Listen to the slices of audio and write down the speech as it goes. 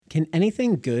Can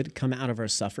anything good come out of our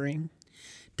suffering?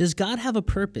 Does God have a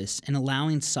purpose in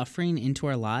allowing suffering into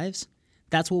our lives?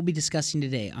 That's what we'll be discussing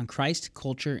today on Christ,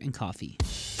 Culture, and Coffee.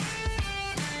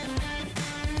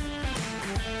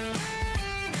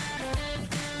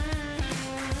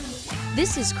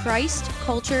 This is Christ,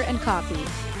 Culture, and Coffee,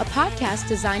 a podcast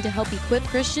designed to help equip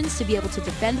Christians to be able to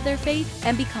defend their faith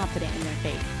and be confident in their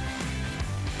faith.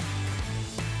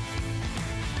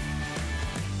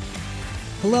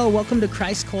 Hello, welcome to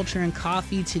Christ, Culture, and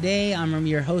Coffee. Today, I'm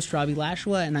your host, Robbie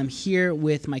Lashwa, and I'm here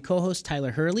with my co-host,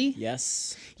 Tyler Hurley.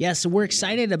 Yes. Yeah, so we're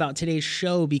excited about today's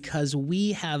show because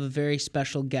we have a very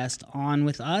special guest on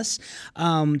with us.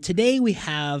 Today we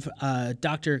have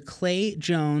Dr. Clay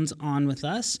Jones on with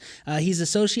us. He's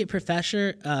Associate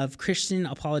Professor of Christian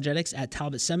Apologetics at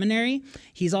Talbot Seminary.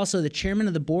 He's also the chairman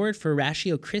of the board for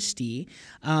Ratio Christi.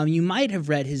 You might have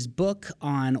read his book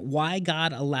on why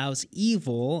God allows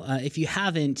evil. If you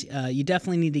haven't, you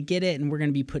definitely need to get it, and we're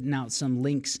going to be putting out some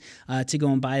links to go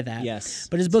and buy that. Yes.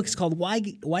 But his book is called Why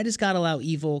Does God Allow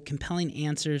Evil? Compelling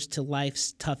Answers to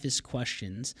Life's Toughest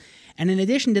Questions. And in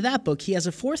addition to that book, he has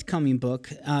a forthcoming book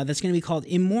that's going to be called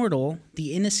Immortal,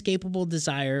 The Inescapable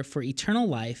Desire for Eternal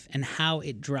Life and How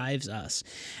It Drives Us.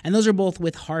 And those are both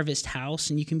with Harvest House,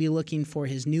 and you can be looking for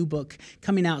his new book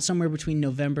coming out somewhere between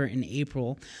November and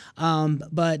April.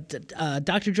 But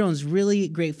Dr. Jones, really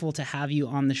grateful to have you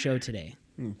on the show today.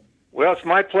 Well, it's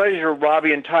my pleasure,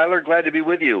 Robbie and Tyler. Glad to be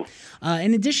with you.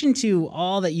 In addition to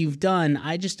all that you've done,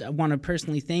 I just want to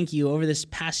personally thank you. Over this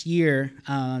past year,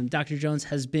 Dr. Jones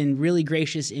has been really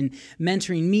gracious in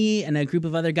mentoring me and a group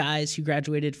of other guys who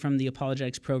graduated from the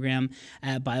apologetics program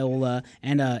at Biola.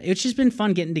 And it's just been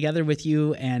fun getting together with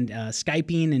you and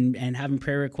Skyping and having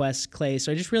prayer requests, Clay.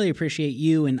 So I just really appreciate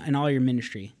you and all your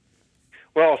ministry.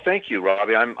 Well, thank you,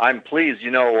 Robbie. I'm pleased.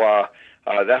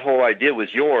 That whole idea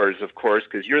was yours, of course,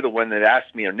 because you're the one that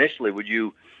asked me initially, would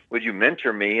you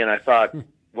mentor me? And I thought,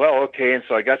 well, okay. And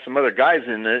so I got some other guys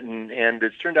in it, and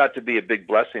it's turned out to be a big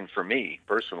blessing for me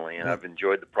personally, and I've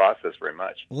enjoyed the process very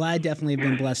much. Well, I definitely have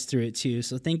been blessed through it too,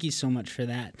 so thank you so much for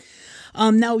that.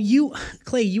 Now,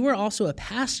 Clay, you were also a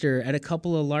pastor at a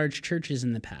couple of large churches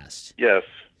in the past.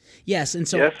 Yes, and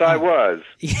so yes, I was.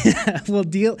 Yeah, we'll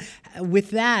deal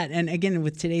with that, and again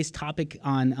with today's topic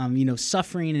on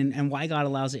suffering and why God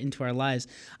allows it into our lives.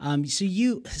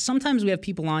 Sometimes we have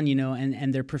people on,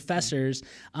 and they're professors,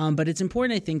 but it's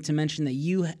important, I think, to mention that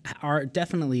you are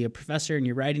definitely a professor and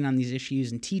you're writing on these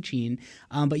issues and teaching,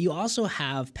 but you also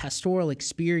have pastoral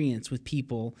experience with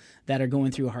people that are going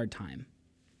through a hard time.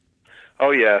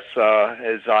 Oh yes,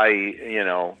 as I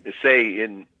say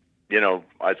in.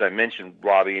 As I mentioned,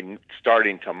 Robbie,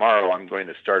 starting tomorrow, I'm going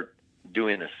to start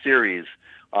doing a series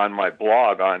on my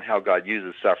blog on how God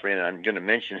uses suffering. And I'm going to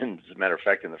mention, as a matter of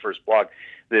fact, in the first blog,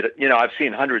 that, I've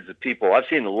seen hundreds of people. I've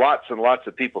seen lots and lots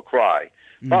of people cry,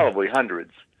 probably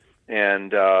hundreds.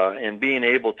 And being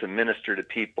able to minister to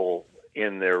people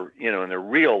in their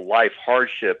real life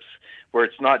hardships, where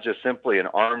it's not just simply an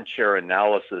armchair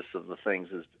analysis of the things,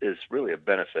 is really a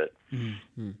benefit.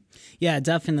 Mm-hmm. Yeah,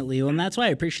 definitely. Well, and that's why I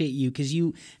appreciate you, because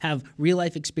you have real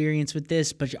life experience with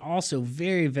this, but you're also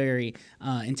very, very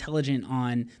intelligent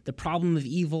on the problem of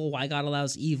evil, why God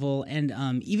allows evil,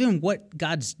 and even what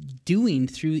God's doing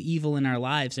through evil in our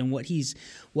lives and what his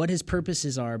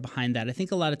purposes are behind that. I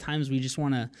think a lot of times we just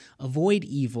want to avoid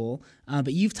evil,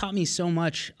 but you've taught me so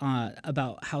much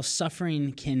about how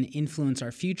suffering can influence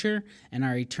our future and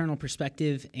our eternal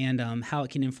perspective, and how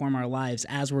it can inform our lives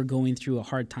as we're going through a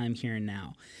hard time here and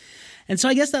now. And so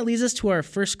I guess that leads us to our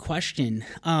first question.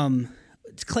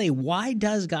 Clay, why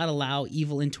does God allow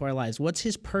evil into our lives? What's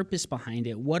his purpose behind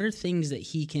it? What are things that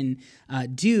he can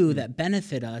do that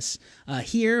benefit us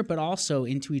here, but also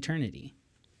into eternity?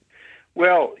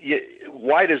 Well,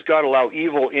 why does God allow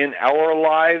evil in our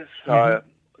lives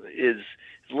is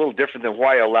a little different than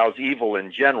why he allows evil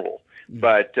in general.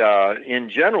 But in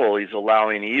general, he's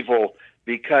allowing evil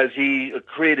because he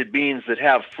created beings that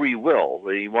have free will.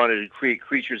 He wanted to create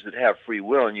creatures that have free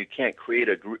will, and you can't create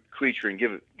a creature and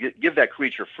give that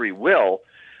creature free will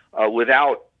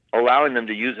without allowing them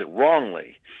to use it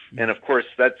wrongly. And of course,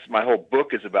 that's my whole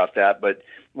book is about that. But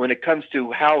when it comes to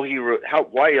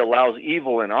why he allows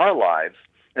evil in our lives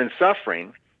and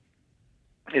suffering,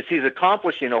 is he's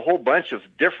accomplishing a whole bunch of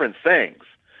different things.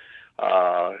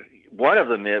 One of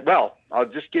them is, well, I'll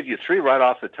just give you three right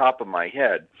off the top of my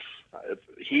head.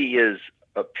 He is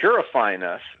purifying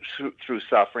us through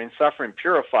suffering. Suffering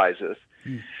purifies us.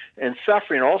 And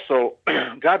suffering also,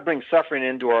 God brings suffering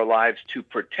into our lives to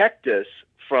protect us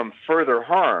from further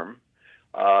harm.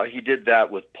 He did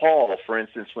that with Paul, for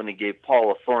instance, when he gave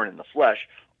Paul a thorn in the flesh.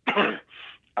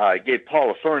 gave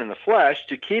Paul a thorn in the flesh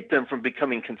to keep them from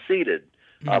becoming conceited.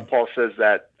 Paul says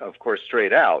that, of course,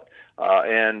 straight out.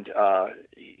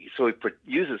 So he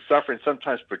uses suffering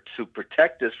sometimes to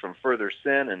protect us from further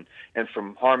sin and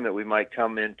from harm that we might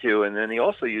come into. And then he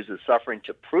also uses suffering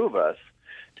to prove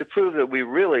that we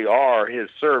really are his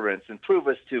servants, and prove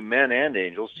us to men and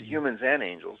angels, to humans and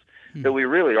angels, that we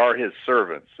really are his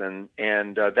servants. And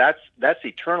that's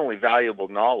eternally valuable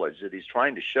knowledge that he's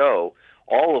trying to show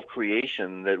all of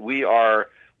creation, that we are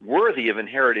worthy of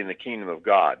inheriting the kingdom of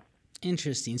God.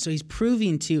 Interesting. So he's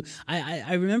proving to,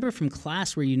 I remember from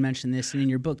class where you mentioned this, and in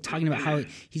your book talking about how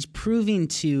he's proving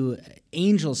to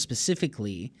angels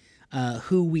specifically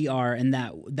who we are and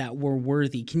that we're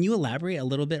worthy. Can you elaborate a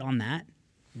little bit on that?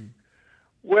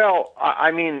 Well,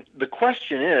 I mean, the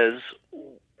question is,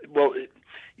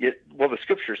 the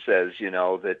Scripture says,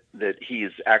 that he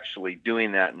is actually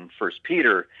doing that in 1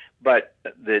 Peter, but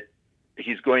that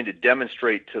he's going to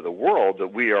demonstrate to the world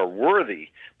that we are worthy.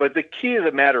 But the key of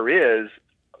the matter is,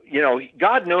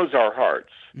 God knows our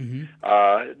hearts.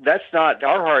 That's not,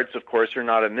 our hearts, of course, are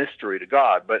not a mystery to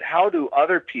God. But how do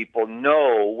other people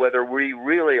know whether we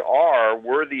really are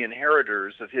worthy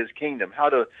inheritors of his kingdom? How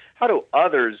do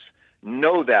others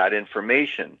know that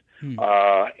information?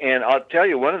 And I'll tell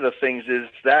you, one of the things is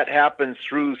that happens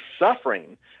through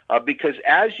suffering, because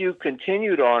as you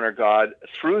continue to honor God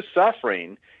through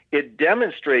suffering, it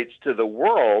demonstrates to the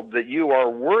world that you are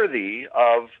worthy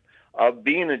of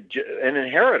being an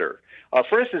inheritor.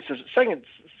 For instance, in 2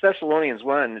 Thessalonians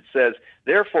 1, it says,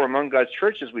 "Therefore, among God's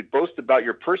churches, we boast about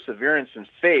your perseverance and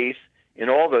faith in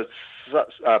all the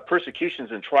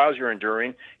persecutions and trials you're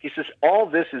enduring." He says, all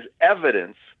this is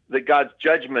evidence that God's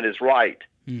judgment is right.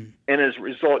 And as a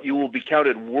result, you will be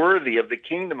counted worthy of the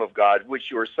kingdom of God, which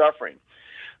you are suffering.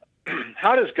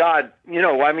 How does God,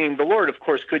 the Lord, of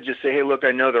course, could just say, "Hey, look,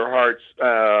 I know their hearts,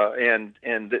 and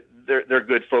they're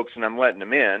good folks, and I'm letting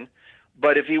them in."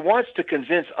 But if he wants to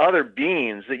convince other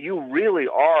beings that you really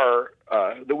are,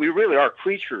 that we really are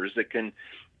creatures that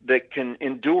can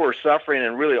endure suffering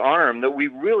and really honor him, that we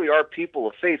really are people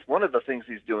of faith, one of the things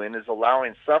he's doing is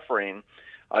allowing suffering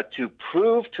to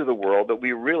prove to the world that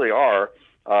we really are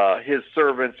his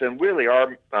servants and really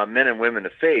are men and women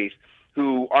of faith,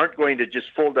 who aren't going to just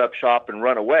fold up shop and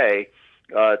run away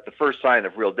at the first sign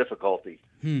of real difficulty.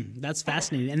 That's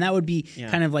fascinating. And that would be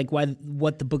kind of like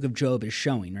what the book of Job is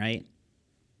showing, right?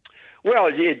 Well,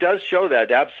 it does show that,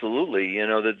 absolutely.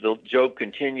 That Job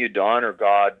continued to honor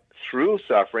God through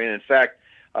suffering. In fact,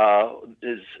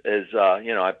 as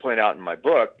I point out in my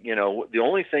book, the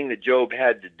only thing that Job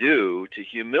had to do to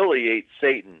humiliate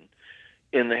Satan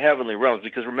in the heavenly realms,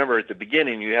 because remember at the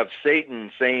beginning you have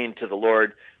Satan saying to the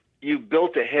Lord, "You've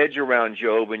built a hedge around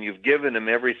Job and you've given him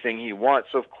everything he wants,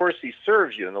 so of course he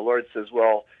serves you." And the Lord says,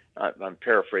 well, I'm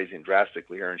paraphrasing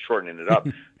drastically here and shortening it up,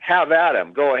 "Have at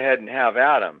him, go ahead and have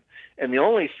at him." And the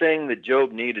only thing that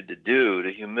Job needed to do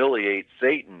to humiliate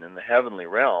Satan in the heavenly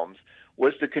realms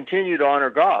was to continue to honor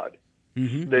God.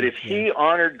 That if he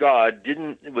honored God,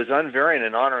 was unvarying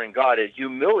in honoring God, it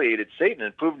humiliated Satan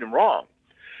and proved him wrong.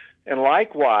 And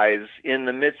likewise, in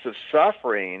the midst of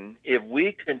suffering, if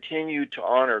we continue to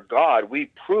honor God,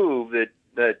 we prove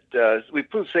we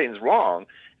prove Satan's wrong.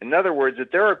 In other words,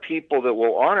 that there are people that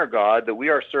will honor God, that we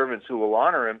are servants who will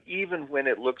honor him, even when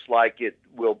it looks like it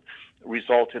will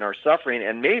result in our suffering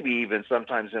and maybe even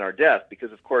sometimes in our death.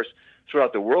 Because, of course,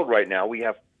 throughout the world right now, we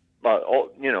have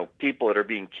people that are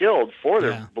being killed for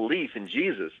their belief in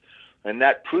Jesus. And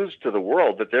that proves to the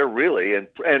world that they're really, and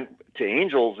to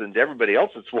angels and to everybody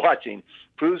else that's watching,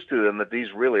 proves to them that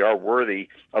these really are worthy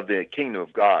of the kingdom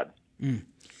of God.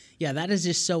 Yeah, that is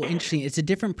just so interesting. It's a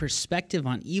different perspective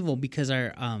on evil, because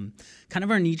our kind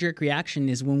of our knee-jerk reaction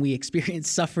is when we experience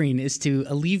suffering is to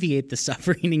alleviate the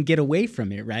suffering and get away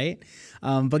from it, right?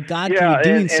 But God can be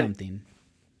doing something.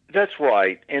 That's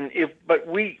right. But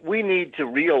we need to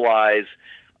realize,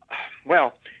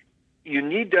 you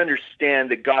need to understand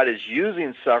that God is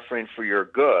using suffering for your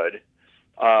good.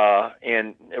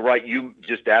 You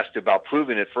just asked about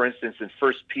proving it. For instance, in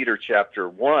 1 Peter chapter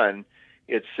 1,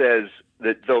 it says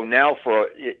that though now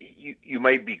you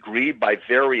may be grieved by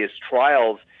various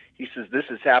trials, he says this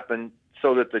has happened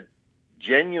so that the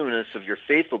genuineness of your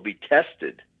faith will be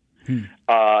tested.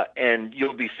 And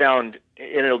it'll be found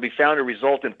to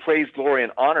result in praise, glory,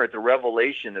 and honor at the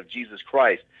revelation of Jesus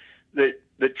Christ.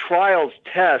 The trials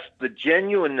test the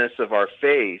genuineness of our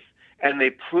faith, and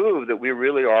they prove that we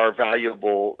really are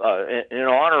valuable and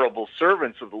honorable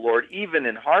servants of the Lord, even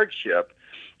in hardship.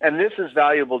 And this is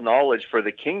valuable knowledge for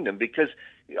the kingdom, because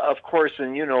of course,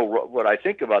 and you know what I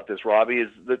think about this, Robbie, is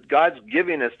that God's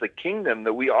giving us the kingdom,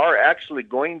 that we are actually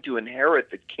going to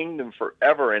inherit the kingdom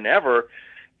forever and ever.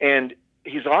 And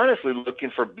he's honestly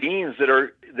looking for beings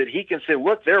that he can say,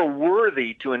 look, they're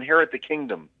worthy to inherit the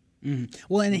kingdom.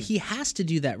 Well, and he has to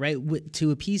do that, right, to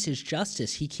appease his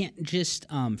justice. He can't just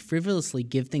frivolously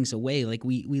give things away. Like,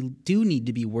 we do need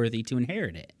to be worthy to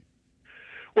inherit it.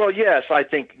 Well, yes, I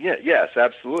think, yes,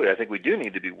 absolutely. I think we do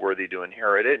need to be worthy to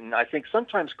inherit it. And I think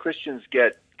sometimes Christians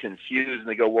get confused and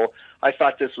they go, well, I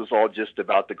thought this was all just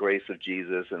about the grace of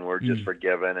Jesus and we're just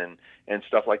forgiven and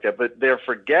stuff like that. But they're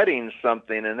forgetting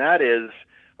something, and that is,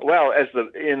 well,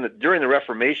 during the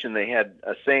Reformation, they had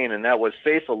a saying, and that was,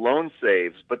 faith alone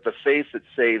saves, but the faith that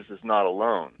saves is not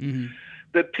alone.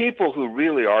 The people who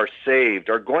really are saved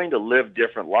are going to live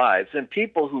different lives, and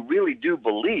people who really do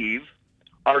believe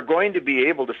are going to be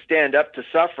able to stand up to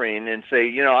suffering and say,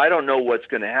 you know, I don't know what's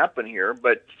going to happen here,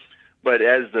 but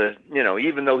as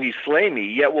even though he slay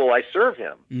me, yet will I serve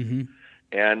him.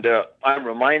 And I'm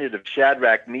reminded of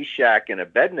Shadrach, Meshach, and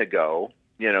Abednego,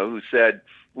 who said,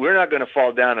 we're not going to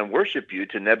fall down and worship you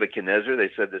to Nebuchadnezzar.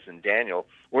 They said this in Daniel.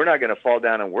 We're not going to fall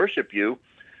down and worship you.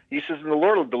 He says, and the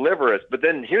Lord will deliver us. But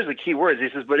then here's the key words. He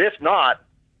says, but if not,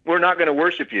 we're not going to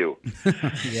worship you.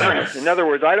 In other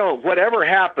words, whatever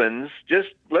happens, just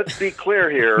let's be clear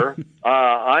here.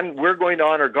 We're going to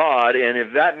honor God. And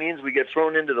if that means we get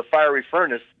thrown into the fiery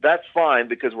furnace, that's fine,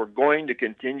 because we're going to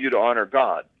continue to honor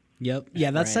God. Yep. Yeah,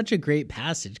 that's such a great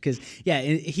passage, because,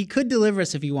 he could deliver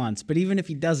us if he wants, but even if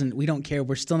he doesn't, we don't care.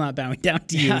 We're still not bowing down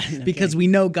to you because we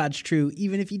know God's true,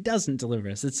 even if he doesn't deliver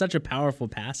us. It's such a powerful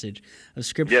passage of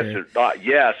Scripture.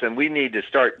 Yes, and we need to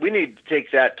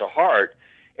take that to heart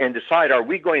and decide, are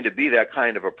we going to be that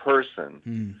kind of a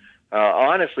person?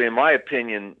 Honestly, in my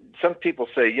opinion, some people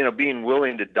say, being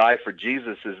willing to die for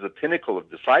Jesus is the pinnacle of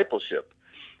discipleship.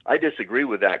 I disagree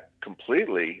with that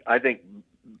completely. I think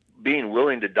being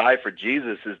willing to die for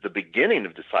Jesus is the beginning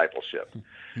of discipleship.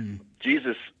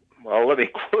 Jesus, well, let me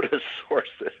quote a source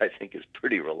that I think is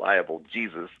pretty reliable,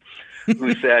 Jesus,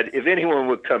 who said, if anyone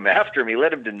would come after me,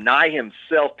 let him deny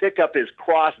himself, pick up his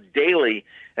cross daily,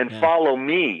 and follow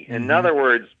me. In other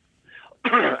words,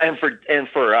 and for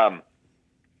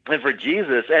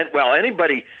Jesus, and well,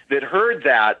 anybody that heard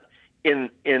that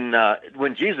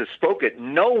when Jesus spoke it,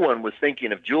 no one was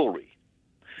thinking of jewelry.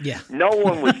 No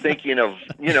one was thinking of,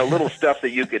 little stuff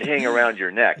that you could hang around your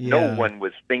neck. No one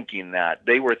was thinking that.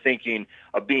 They were thinking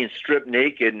of being stripped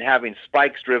naked and having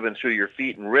spikes driven through your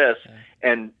feet and wrists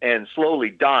and slowly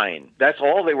dying. That's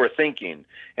all they were thinking.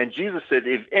 And Jesus said,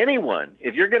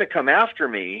 if you're going to come after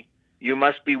me, you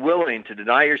must be willing to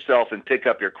deny yourself and pick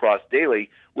up your cross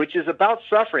daily, which is about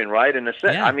suffering, right? In a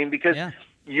sense, because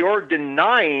you're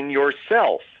denying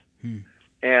yourself.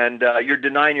 And you're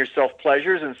denying yourself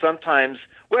pleasures, and sometimes,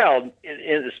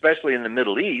 especially in the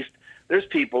Middle East, there's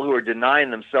people who are denying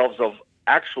themselves of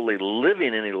actually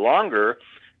living any longer,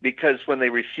 because when they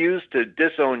refuse to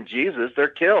disown Jesus, they're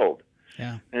killed.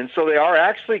 And so they are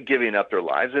actually giving up their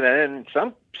lives, and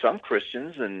some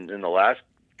Christians in the last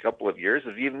couple of years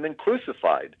have even been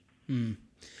crucified.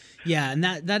 Yeah, and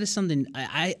that is something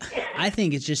I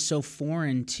think is just so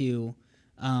foreign to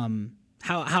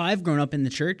how I've grown up in the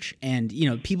church, and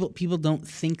people don't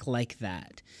think like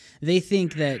that. They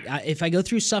think that if I go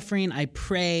through suffering, I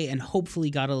pray and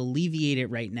hopefully God will alleviate it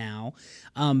right now.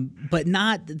 But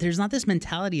there's not this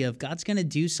mentality of God's going to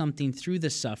do something through the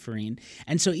suffering.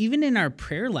 And so even in our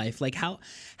prayer life, like how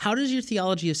does your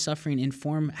theology of suffering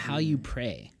inform how you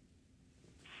pray?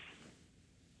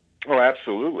 Oh,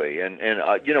 absolutely. And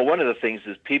one of the things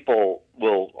is people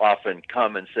will often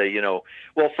come and say,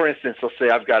 for instance, they'll say,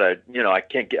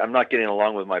 I'm not getting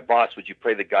along with my boss. Would you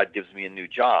pray that God gives me a new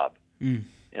job?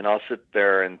 And I'll sit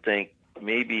there and think,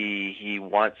 maybe he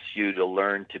wants you to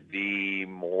learn to be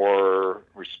more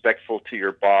respectful to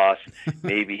your boss.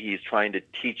 Maybe he's trying to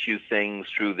teach you things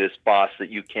through this boss that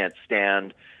you can't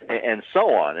stand, and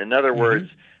so on. In other words,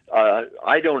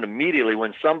 I don't immediately,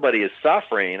 when somebody is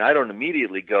suffering, I don't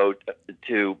immediately go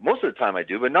to, most of the time I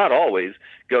do, but not always,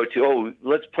 go to,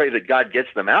 let's pray that God gets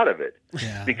them out of it.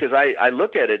 Because I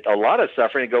look at it, a lot of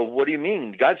suffering, and go, what do you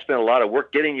mean? God spent a lot of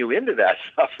work getting you into that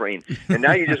suffering, and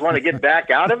now you just want to get back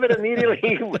out of it immediately?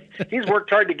 He's worked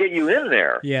hard to get you in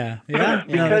there. Because,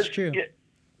 that's true.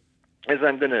 As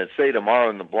I'm going to say tomorrow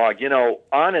in the blog,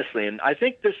 honestly, and I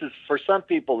think this is, for some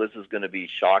people, this is going to be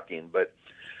shocking, but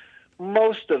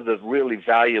most of the really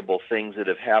valuable things that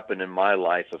have happened in my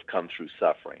life have come through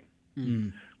suffering.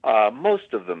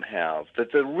 Most of them have.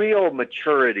 That the real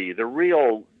maturity, the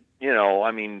real,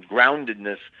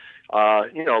 groundedness.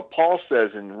 Paul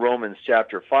says in Romans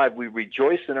chapter 5, we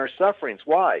rejoice in our sufferings.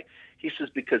 Why? He says,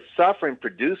 because suffering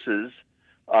produces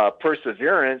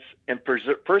perseverance, and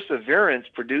perseverance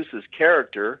produces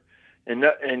character,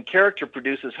 and character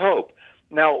produces hope.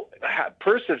 Now,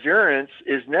 perseverance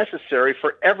is necessary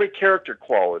for every character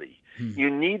quality.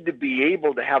 You need to be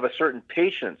able to have a certain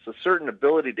patience, a certain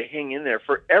ability to hang in there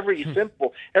for every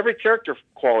character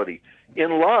quality.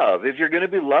 In love, if you're going to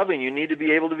be loving, you need to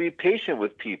be able to be patient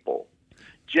with people.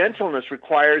 Gentleness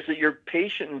requires that you're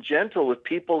patient and gentle with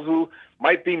people who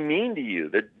might be mean to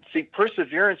you.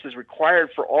 Perseverance is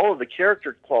required for all of the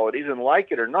character qualities, and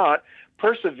like it or not,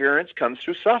 perseverance comes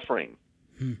through suffering.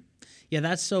 Yeah,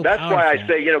 that's so That's powerful. why I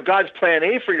say, God's plan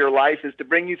A for your life is to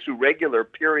bring you through regular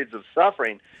periods of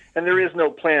suffering, and there is no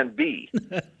plan B.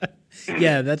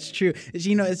 Yeah, that's true.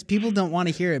 It's people don't want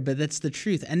to hear it, but that's the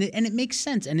truth, and it makes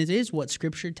sense, and it is what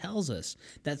Scripture tells us,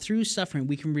 that through suffering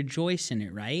we can rejoice in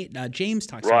it. Right? James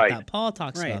talks about that. Paul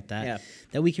talks about that.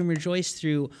 That we can rejoice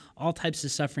through all types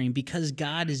of suffering because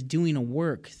God is doing a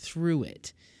work through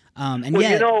it. Go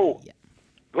ahead.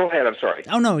 I'm sorry.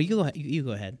 Oh no, you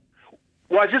go ahead.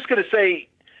 Well, I was just going to say,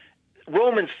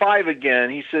 Romans 5 again,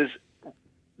 he says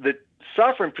that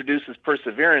suffering produces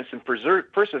perseverance, and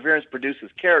perseverance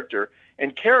produces character,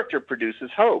 and character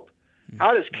produces hope.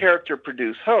 How does character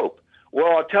produce hope?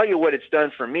 Well, I'll tell you what it's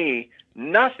done for me.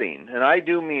 Nothing, and I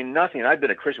do mean nothing. I've been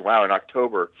a Christian. Wow, in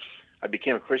October, I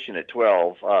became a Christian at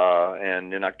 12,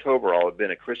 and in October I'll have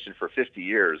been a Christian for 50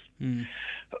 years.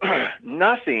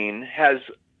 Nothing has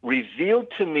revealed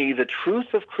to me the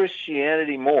truth of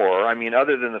Christianity more,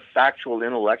 other than the factual,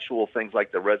 intellectual things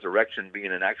like the resurrection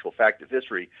being an actual fact of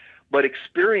history, but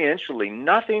experientially,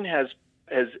 nothing has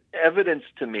evidenced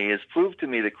to me, has proved to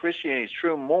me that Christianity is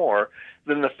true more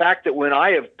than the fact that when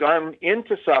I have gone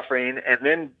into suffering and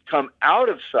then come out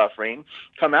of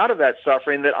that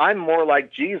suffering, that I'm more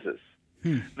like Jesus.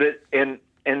 And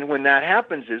when that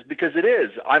happens is because it is.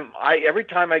 Every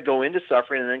time I go into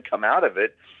suffering and then come out of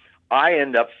it, I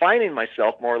end up finding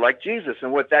myself more like Jesus.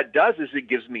 And what that does is it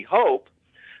gives me hope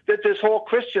that this whole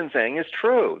Christian thing is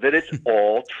true, that it's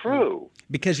all true.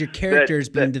 Because your character is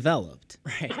being developed.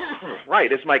 Right.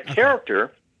 Right. As my character's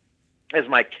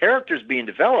being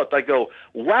developed, I go,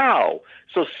 wow,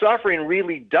 so suffering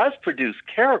really does produce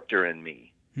character in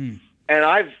me. And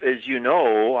I've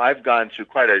gone through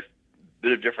quite a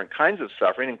bit of different kinds of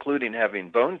suffering, including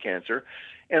having bone cancer.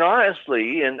 And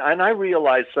honestly, and I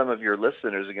realize some of your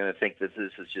listeners are going to think that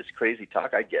this is just crazy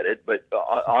talk. I get it. But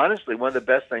honestly, one of the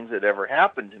best things that ever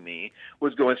happened to me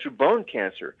was going through bone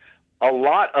cancer. A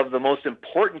lot of the most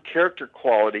important character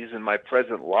qualities in my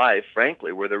present life,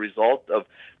 frankly, were the result of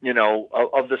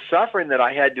the suffering that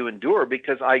I had to endure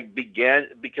because I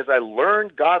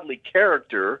learned godly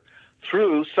character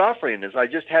through suffering. As I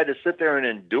just had to sit there and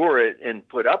endure it and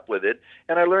put up with it,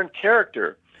 and I learned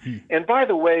character. And by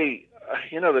the way,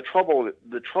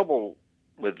 the trouble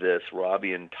with this,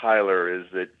 Robbie and Tyler, is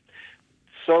that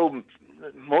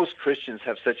most Christians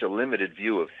have such a limited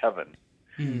view of heaven.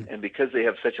 And because they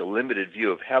have such a limited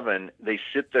view of heaven, they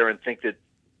sit there and think that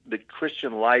the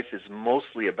Christian life is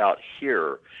mostly about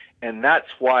here. And that's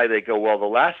why they go, well, the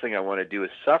last thing I want to do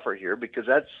is suffer here, because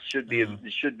that should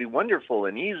be wonderful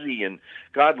and easy, and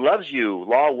God loves you.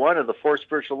 Law 1 of the 4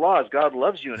 spiritual laws, God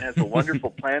loves you and has a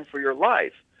wonderful plan for your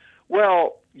life.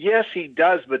 Well, yes, he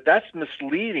does, but that's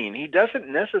misleading. He doesn't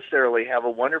necessarily have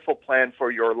a wonderful plan for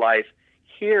your life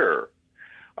here.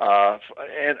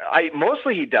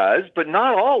 Mostly he does, but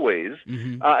not always.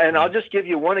 And I'll just give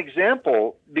you one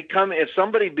example. If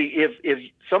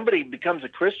somebody becomes a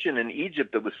Christian in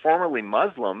Egypt that was formerly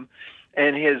Muslim,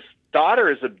 and his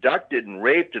daughter is abducted and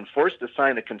raped and forced to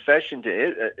sign a confession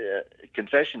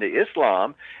to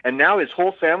Islam, and now his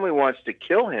whole family wants to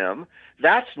kill him,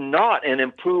 that's not an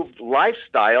improved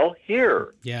lifestyle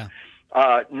here. Yeah.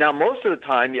 Now, most of the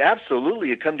time, absolutely,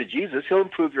 you come to Jesus, he'll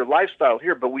improve your lifestyle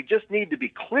here, but we just need to be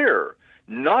clear,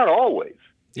 not always.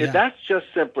 Yeah. That's just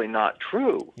simply not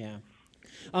true. Yeah.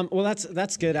 Well,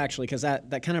 that's good, actually, because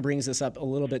that kind of brings us up a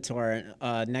little bit to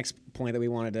our next point that we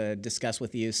wanted to discuss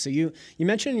with you. So you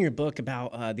mentioned in your book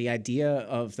about the idea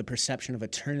of the perception of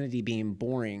eternity being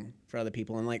boring for other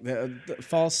people, and like the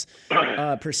false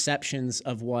perceptions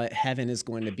of what heaven is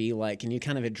going to be like. And you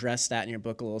kind of addressed that in your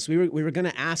book a little. So we were going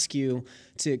to ask you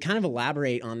to kind of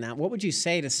elaborate on that. What would you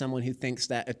say to someone who thinks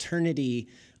that eternity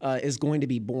is going to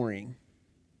be boring?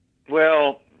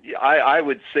 Well, I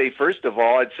would say, first of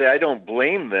all, I'd say I don't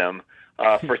blame them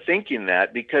for thinking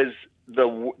that, because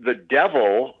the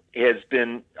devil has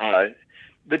been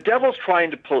the devil's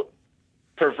trying to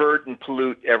pervert and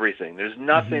pollute everything. There's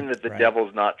nothing that the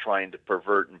devil's not trying to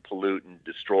pervert and pollute and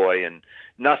destroy, and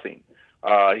nothing.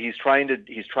 He's trying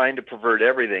to pervert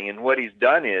everything, and what he's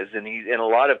done is, and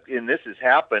this has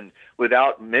happened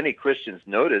without many Christians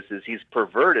notice, is he's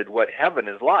perverted what heaven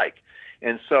is like.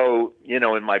 And so,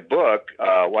 in my book,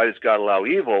 Why Does God Allow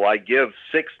Evil? I give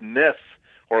 6 myths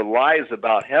or lies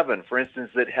about heaven. For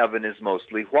instance, that heaven is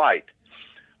mostly white.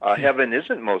 Heaven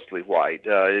isn't mostly white.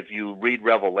 If you read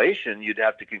Revelation, you'd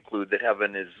have to conclude that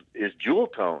heaven is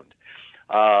jewel-toned.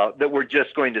 That we're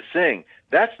just going to sing.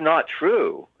 That's not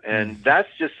true. And that's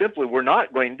just simply, we're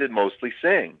not going to mostly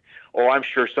sing. Oh, I'm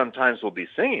sure sometimes we'll be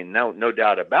singing, no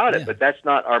doubt about it, but that's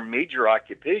not our major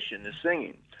occupation, is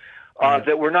singing.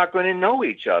 That we're not going to know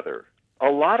each other. A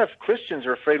lot of Christians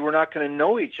are afraid we're not going to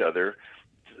know each other.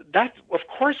 Of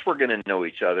course we're going to know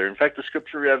each other. In fact, the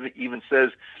scripture even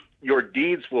says, your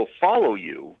deeds will follow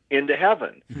you into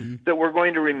heaven. Mm-hmm. That we're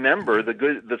going to remember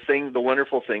the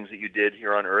wonderful things that you did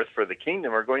here on earth for the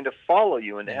kingdom are going to follow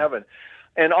you into heaven.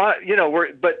 And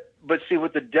but see,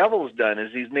 what the devil's done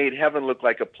is he's made heaven look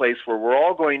like a place where we're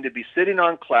all going to be sitting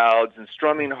on clouds and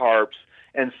strumming harps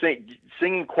and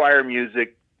singing choir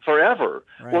music forever.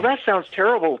 Right. Well, that sounds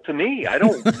terrible to me.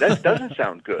 That doesn't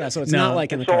sound good. Yeah, so it's not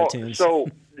like in the cartoons. So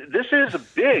this is a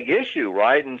big issue,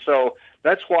 right? And so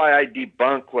that's why I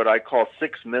debunk what I call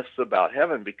 6 myths about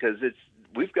heaven, because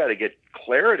we've got to get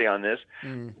clarity on this.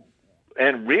 Mm.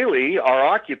 And really, our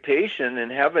occupation in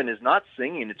heaven is not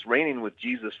singing; it's reigning with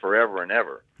Jesus forever and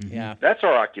ever. Yeah, that's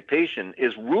our occupation.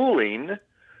 Is ruling.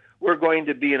 We're going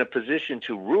to be in a position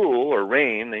to rule or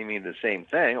reign, they mean the same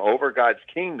thing, over God's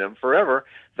kingdom forever.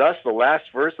 Thus, the last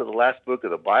verse of the last book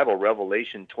of the Bible,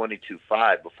 Revelation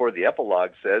 22:5, before the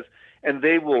epilogue says, and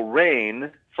they will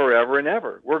reign forever and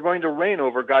ever. We're going to reign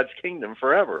over God's kingdom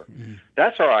forever. Mm-hmm.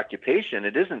 That's our occupation.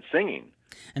 It isn't singing.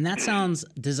 And that sounds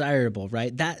desirable,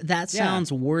 right? That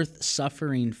sounds worth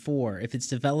suffering for if it's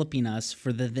developing us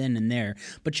for the then and there.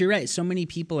 But you're right. So many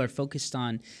people are focused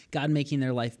on God making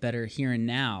their life better here and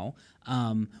now,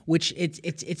 which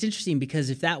it's interesting, because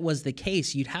if that was the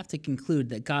case, you'd have to conclude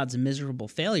that God's a miserable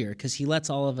failure because he lets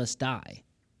all of us die.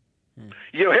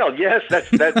 Yes,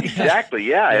 that's exactly,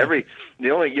 yeah.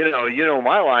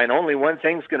 My line, only one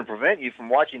thing's going to prevent you from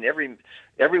watching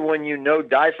everyone you know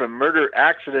die from murder,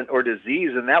 accident, or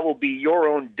disease, and that will be your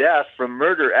own death from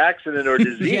murder, accident, or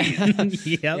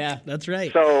disease. Yeah, that's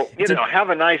right. So, have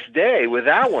a nice day with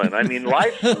that one. I mean,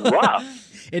 life's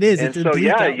rough. It is. And so,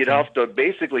 you'd have to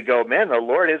basically go, man, the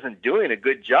Lord isn't doing a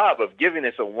good job of giving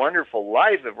us a wonderful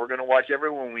life if we're going to watch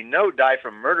everyone we know die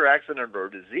from murder, accident, or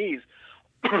disease.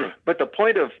 But the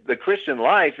point of the Christian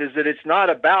life is that it's not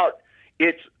about,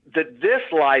 it's that this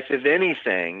life, if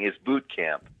anything, is boot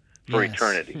camp for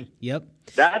eternity. Yep.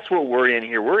 That's what we're in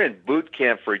here. We're in boot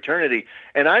camp for eternity.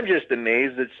 And I'm just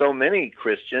amazed that so many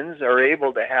Christians are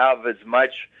able to have as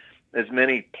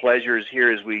many pleasures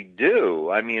here as we do.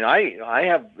 I mean, I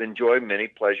have enjoyed many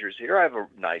pleasures here. I have a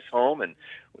nice home and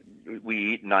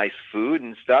we eat nice food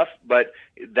and stuff. But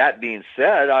that being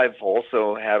said, I've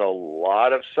also had a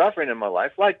lot of suffering in my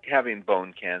life, like having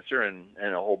bone cancer and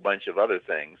a whole bunch of other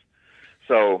things.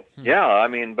 So, I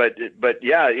mean, but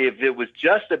if it was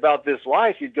just about this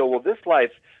life, you'd go, well, this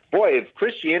life, boy, if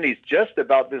Christianity's just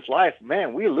about this life,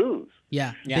 man, we lose.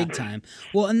 Yeah, big time.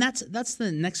 Well, and that's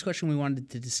the next question we wanted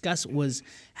to discuss was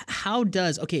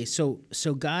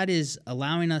so God is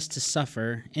allowing us to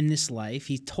suffer in this life.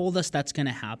 He told us that's going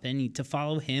to happen. To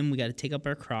follow him, we got to take up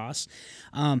our cross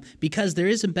because there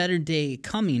is a better day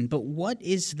coming. But what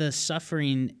is the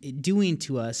suffering doing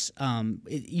to us?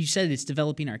 You said it's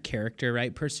developing our character,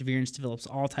 right? Perseverance develops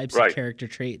all types of character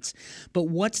traits. But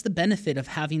what's the benefit of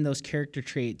having those character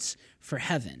traits for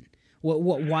heaven?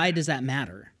 Why does that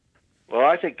matter? Well,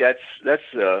 I think that's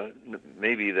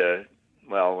maybe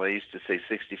I used to say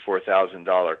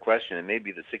 $64,000 question, and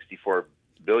maybe the $64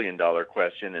 billion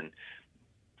question. And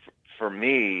for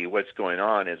me, what's going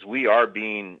on is we are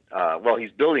being,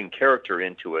 he's building character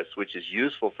into us, which is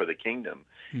useful for the kingdom.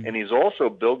 And he's also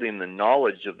building the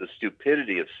knowledge of the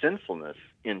stupidity of sinfulness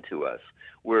into us,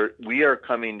 where we are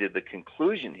coming to the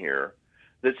conclusion here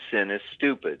that sin is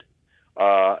stupid.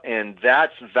 And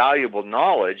that's valuable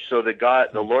knowledge so that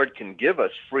the Lord can give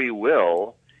us free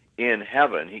will in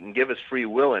heaven. He can give us free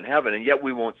will in heaven, and yet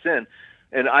we won't sin.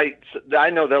 And I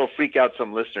know that'll freak out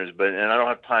some listeners, and I don't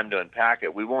have time to unpack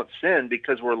it. We won't sin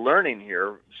because we're learning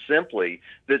here simply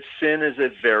that sin is a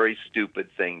very stupid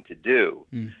thing to do.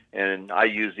 And I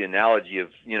use the analogy of,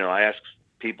 I ask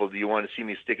people, do you want to see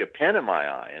me stick a pen in my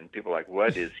eye? And people are like,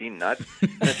 what, is he nuts?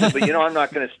 And I said, but I'm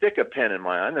not going to stick a pen in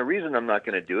my eye. And the reason I'm not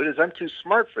going to do it is I'm too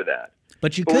smart for that.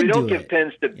 But we don't give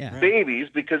pens to babies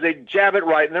because they jab it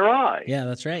right in their eye. Yeah,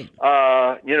 that's right.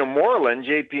 Moreland,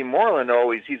 J.P. Moreland,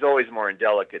 he's always more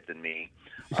indelicate than me.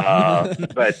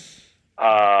 But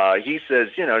he says,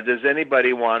 does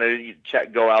anybody want to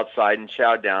go outside and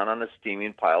chow down on a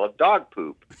steaming pile of dog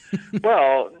poop?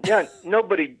 Well, yeah,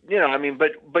 nobody,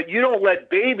 but you don't let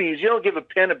babies, you don't give a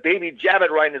pen a baby, jab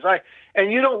it right in his eye,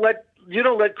 and you don't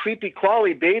let creepy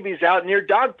crawly babies out near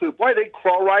dog poop. Why? They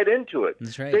crawl right into it.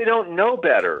 That's right. They don't know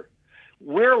better.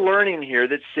 We're learning here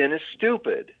that sin is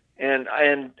stupid, and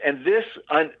a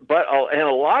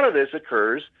lot of this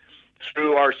occurs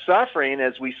through our suffering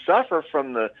as we suffer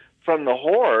from the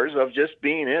horrors of just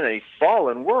being in a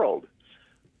fallen world.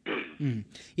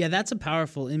 Yeah, that's a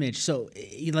powerful image. So,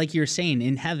 like you're saying,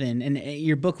 in heaven, and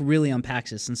your book really unpacks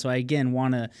this. And so I, again,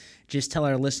 want to just tell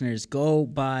our listeners, go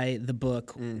buy the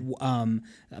book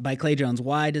by Clay Jones,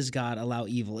 Why Does God Allow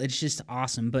Evil? It's just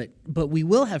awesome. But we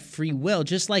will have free will,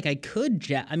 just like I could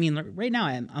right now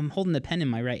I'm holding the pen in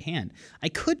my right hand. I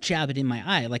could jab it in my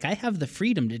eye. Like, I have the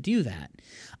freedom to do that,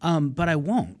 but I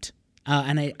won't.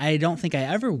 And I don't think I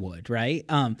ever would, right?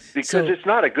 Because it's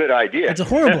not a good idea. It's a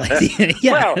horrible idea.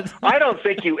 Yeah. Well, I don't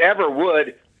think you ever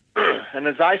would. And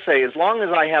as I say, as long as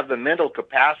I have the mental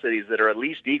capacities that are at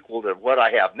least equal to what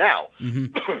I have now,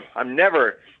 I'm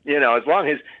never, as long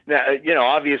as,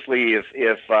 obviously if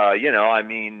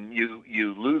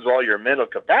you lose all your mental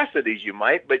capacities, you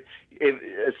might, but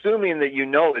assuming that you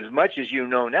know as much as you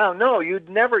know now, no, you'd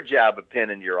never jab a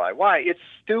pin in your eye. Why? It's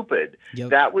stupid.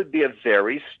 Yep. That would be a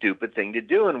very stupid thing to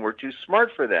do, and we're too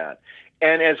smart for that.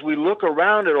 And as we look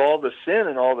around at all the sin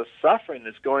and all the suffering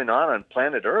that's going on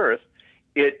planet Earth,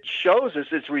 it shows us,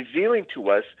 it's revealing to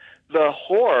us the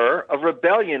horror of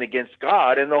rebellion against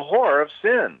God and the horror of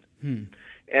sin.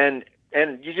 And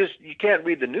you can't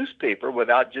read the newspaper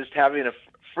without just having a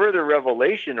further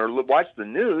revelation or watch the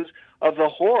news of the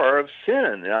horror of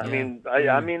sin. I mean,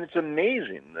 it's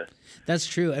amazing. That's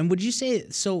true. And would you say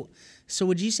so?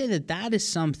 Would you say that is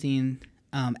something?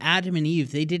 Adam and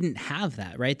Eve, they didn't have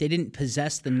that, right? They didn't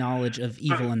possess the knowledge of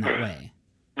evil in that way.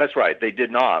 That's right. They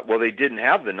did not. Well, they didn't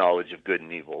have the knowledge of good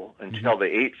and evil until they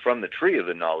ate from the tree of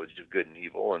the knowledge of good and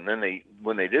evil. And then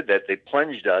when they did that, they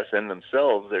plunged us and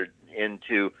themselves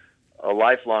into a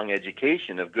lifelong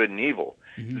education of good and evil.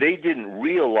 They didn't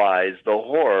realize the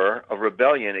horror of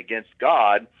rebellion against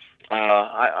God.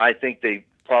 I think they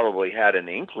probably had an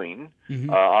inkling.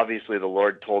 Obviously, the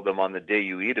Lord told them, on the day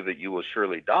you eat of it, you will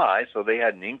surely die. So they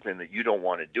had an inkling that you don't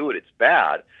want to do it. It's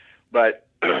bad. But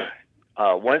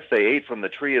once they ate from the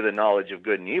tree of the knowledge of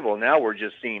good and evil, now we're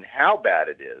just seeing how bad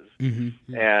it is.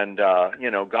 And,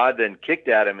 God then kicked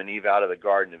Adam and Eve out of the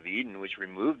Garden of Eden, which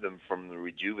removed them from the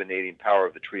rejuvenating power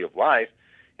of the tree of life.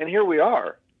 And here we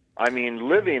are. I mean,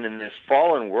 living in this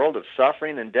fallen world of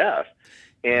suffering and death.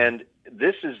 And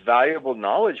this is valuable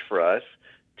knowledge for us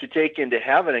to take into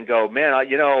heaven and go, man,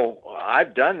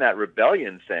 I've done that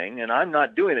rebellion thing and I'm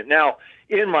not doing it. Now,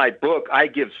 in my book, I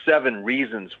give 7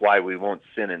 reasons why we won't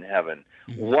sin in heaven.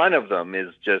 One of them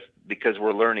is just because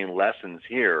we're learning lessons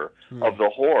here of the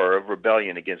horror of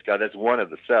rebellion against God. That's one of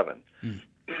the 7.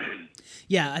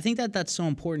 Yeah, I think that's so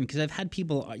important, because I've had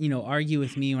people, argue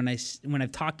with me when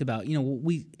I've talked about,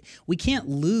 we can't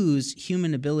lose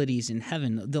human abilities in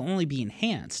heaven. They'll only be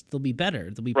enhanced. They'll be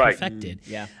better. They'll be perfected.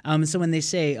 Yeah. So when they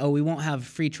say, we won't have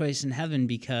free choice in heaven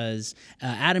because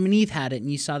Adam and Eve had it,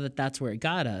 and you saw that that's where it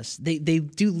got us, they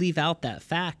do leave out that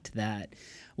fact that,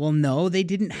 well, no, they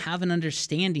didn't have an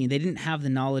understanding. They didn't have the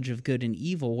knowledge of good and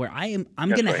evil, where I'm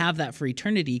going to have that for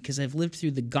eternity, because I've lived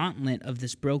through the gauntlet of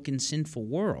this broken, sinful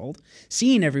world,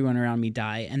 seeing everyone around me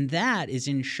die, and that is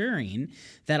ensuring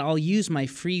that I'll use my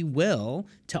free will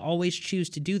to always choose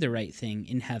to do the right thing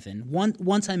in heaven.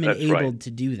 Once I'm enabled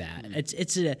to do that,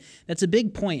 that's a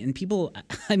big point. And people,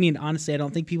 honestly, I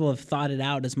don't think people have thought it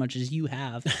out as much as you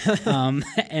have. And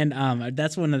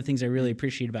that's one of the things I really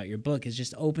appreciate about your book, is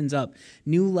just opens up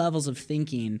new levels of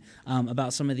thinking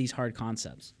about some of these hard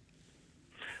concepts.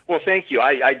 Well, thank you.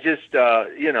 I just, as I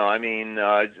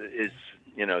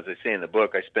say in the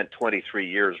book, I spent 23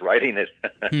 years writing it.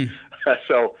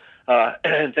 So,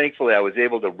 and thankfully I was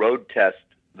able to road test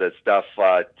the stuff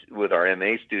with our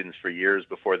MA students for years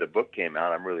before the book came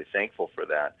out. I'm really thankful for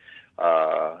that.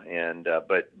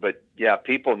 But yeah,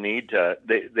 people need to,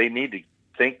 they need to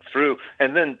think through,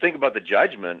 and then think about the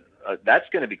judgment. That's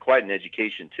going to be quite an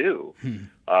education too.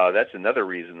 That's another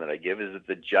reason that I give, is that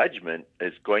the judgment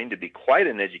is going to be quite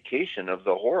an education of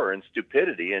the horror and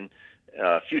stupidity and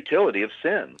futility of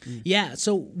sin. Yeah.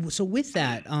 So with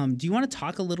that, do you want to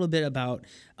talk a little bit about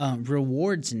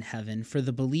rewards in heaven for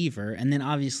the believer, and then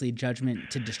obviously judgment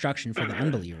to destruction for the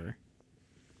unbeliever?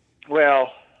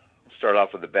 Well, start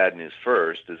off with the bad news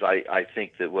first. Is I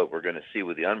think that what we're going to see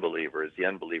with the unbeliever is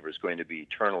going to be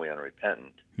eternally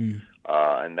unrepentant,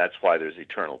 and that's why there's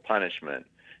eternal punishment.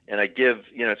 I give,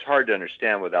 it's hard to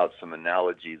understand without some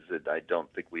analogies that I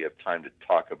don't think we have time to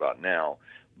talk about now.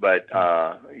 But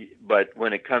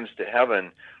when it comes to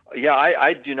heaven,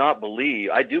 I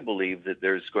do believe that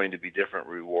there's going to be different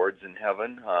rewards in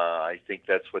heaven. I think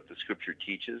that's what the Scripture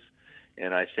teaches,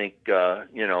 and I think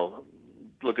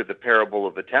look at the parable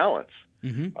of the talents.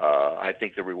 Mm-hmm. I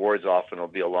think the rewards often will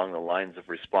be along the lines of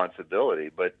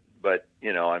responsibility, but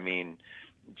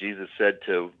Jesus said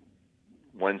to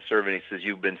one servant, he says,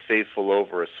 "You've been faithful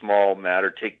over a small matter,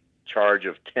 take charge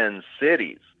of 10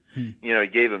 cities." He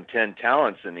gave him 10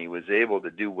 talents, and he was able to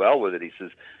do well with it. He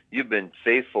says, "You've been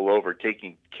faithful over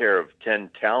taking care of 10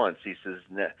 talents." He says,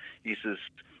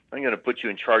 "I'm going to put you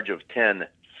in charge of 10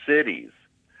 cities."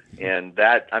 And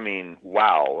that,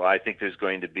 wow, I think there's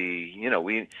going to be,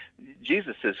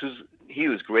 Jesus says, he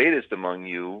who's greatest among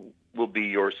you will be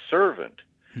your servant.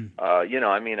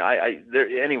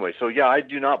 Anyway, so I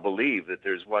do not believe that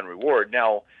there's one reward.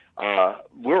 Now,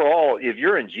 if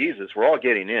you're in Jesus, we're all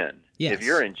getting in. Yes. If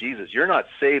you're in Jesus, you're not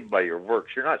saved by your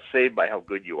works. You're not saved by how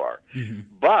good you are. Mm-hmm.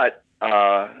 But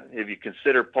if you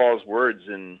consider Paul's words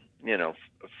in, 1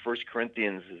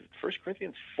 Corinthians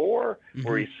 4, mm-hmm.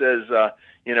 where he says, or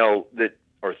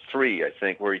 3, I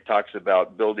think, where he talks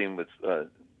about building with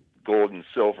gold and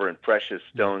silver and precious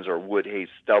stones or wood, hay,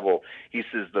 stubble. He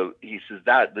says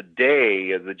that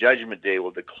the judgment day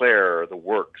will declare the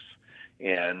works,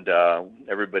 and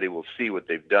everybody will see what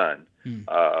they've done.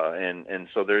 And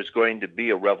so there's going to be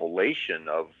a revelation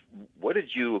of what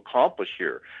did you accomplish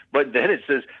here. But then it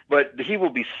says, but he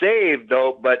will be saved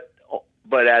though, but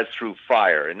as through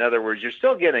fire. In other words, you're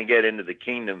still going to get into the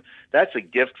kingdom. That's a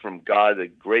gift from God, the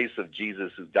grace of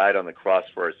Jesus who died on the cross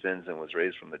for our sins and was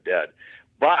raised from the dead.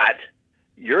 But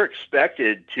you're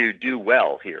expected to do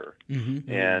well here. Mm-hmm.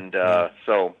 And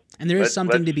and there is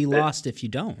something to be lost if you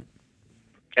don't.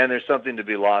 And there's something to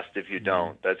be lost if you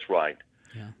don't. That's right.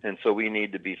 Yeah. And so we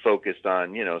need to be focused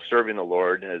on, serving the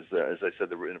Lord. As I said,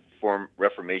 the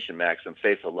Reformation maxim,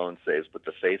 faith alone saves, but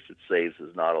the faith that saves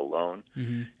is not alone.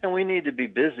 Mm-hmm. And we need to be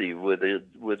busy with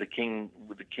the King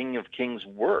of Kings'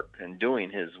 work and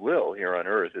doing His will here on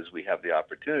earth as we have the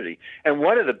opportunity. And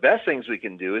one of the best things we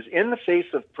can do is, in the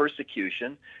face of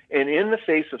persecution and in the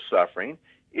face of suffering,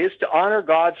 is to honor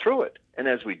God through it. And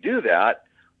as we do that,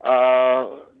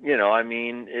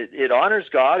 it honors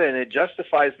God and it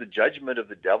justifies the judgment of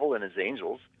the devil and his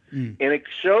angels. And it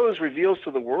reveals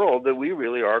to the world that we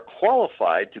really are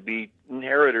qualified to be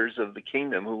inheritors of the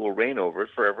kingdom who will reign over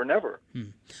it forever and ever.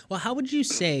 Well, how would you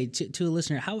say to a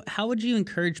listener, how would you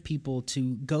encourage people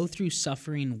to go through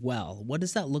suffering well? What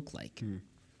does that look like?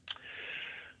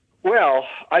 Well,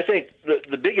 I think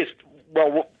the biggest,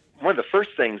 one of the first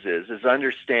things is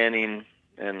understanding.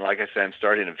 And like I said, I'm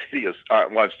starting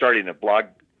a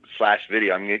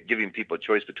blog/video. I'm giving people a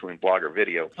choice between blog or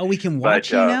video. Oh, we can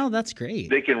watch you now? That's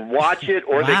great. They can watch it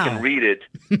or they can read it.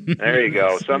 There you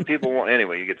go. Some people won't.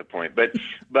 Anyway, you get the point. But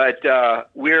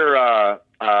we're, as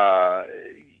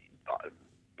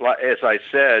I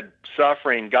said,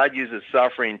 suffering, God uses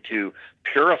suffering to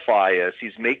purify us.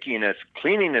 He's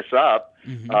cleaning us up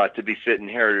to be fit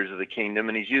inheritors of the kingdom.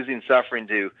 And He's using suffering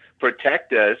to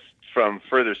protect us from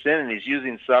further sin, and He's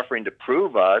using suffering to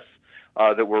prove us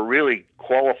that we're really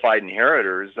qualified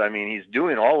inheritors. He's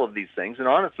doing all of these things, and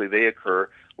honestly, they occur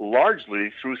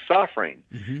largely through suffering.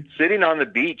 Sitting on the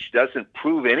beach doesn't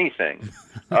prove anything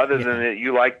other than that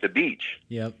you like the beach.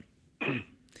 Yep.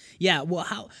 Yeah,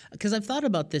 well, because I've thought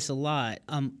about this a lot.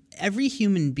 Every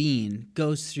human being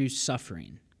goes through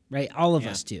suffering, right? All of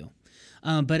us do.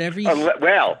 But every...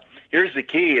 well, here's the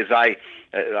key is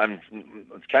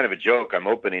it's kind of a joke I'm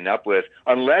opening up with.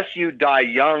 Unless you die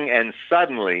young and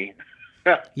suddenly,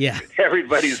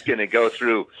 everybody's going to go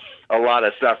through a lot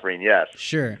of suffering, yes.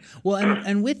 Sure. Well,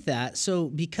 and with that, so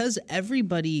because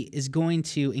everybody is going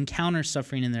to encounter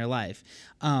suffering in their life,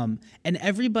 and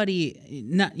everybody,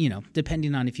 not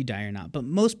depending on if you die or not, but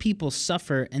most people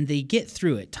suffer and they get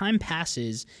through it. Time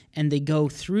passes and they go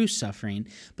through suffering,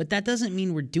 but that doesn't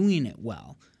mean we're doing it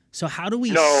well. So how do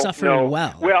we suffer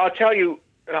well? Well, I'll tell you,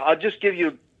 I'll just give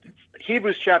you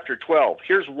Hebrews chapter 12.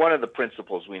 Here's one of the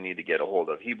principles we need to get a hold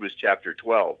of. Hebrews chapter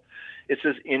 12. It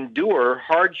says, endure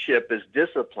hardship as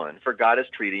discipline, for God is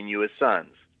treating you as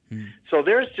sons. So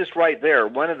there's just right there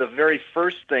one of the very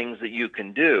first things that you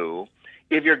can do.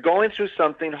 If you're going through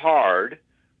something hard,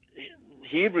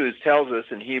 Hebrews tells us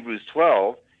in Hebrews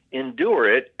 12, endure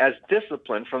it as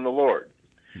discipline from the Lord.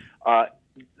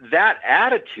 That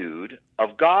attitude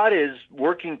of God is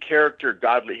working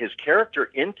His character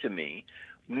into me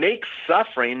makes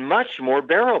suffering much more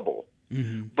bearable.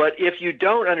 But if you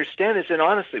don't understand this, and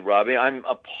honestly, Robbie, I'm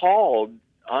appalled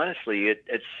honestly,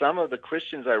 it's some of the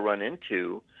Christians I run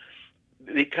into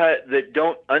because that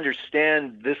don't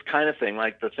understand this kind of thing,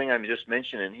 like the thing I just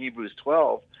mentioned in Hebrews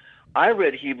 12. I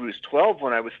read Hebrews 12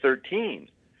 when I was 13.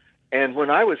 And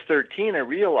when I was 13, I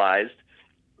realized,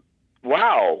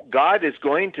 wow, God is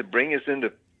going to bring us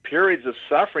into periods of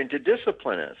suffering to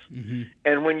discipline us. Mm-hmm.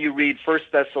 And when you read 1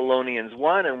 Thessalonians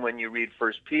 1 and when you read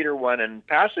 1 Peter 1 and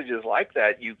passages like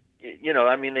that,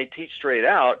 they teach straight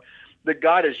out that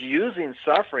God is using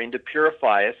suffering to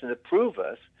purify us and to prove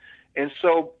us. And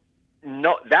so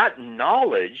that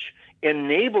knowledge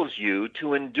enables you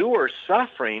to endure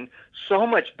suffering so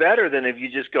much better than if you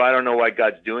just go, I don't know why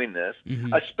God's doing this,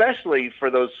 Mm-hmm. especially for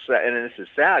those, and this is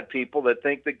sad, people that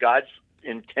think that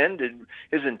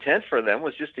his intent for them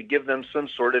was just to give them some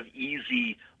sort of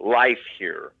easy life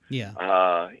here.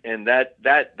 Yeah. And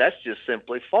that's just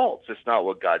simply false. It's not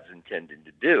what God's intending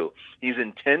to do. He's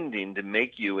intending to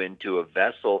make you into a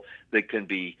vessel that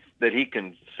he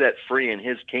can set free in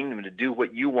his kingdom to do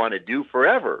what you want to do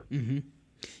forever. Mm-hmm.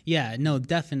 Yeah, no,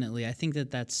 definitely. I think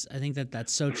that's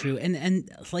so true. And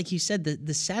like you said,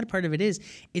 the sad part of it is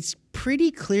it's pretty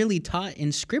clearly taught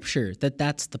in Scripture that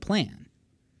that's the plan.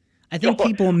 I think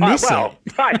people miss it.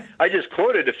 I just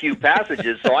quoted a few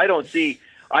passages, so I don't see.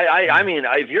 I mean,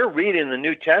 if you're reading the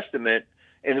New Testament,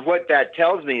 and what that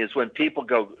tells me is when people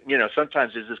go,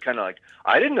 sometimes it's just kind of like,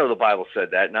 I didn't know the Bible said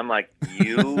that, and I'm like,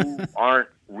 you aren't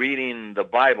reading the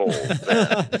Bible.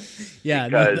 Yeah,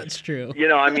 no, that's true.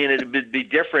 It'd be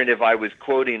different if I was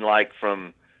quoting like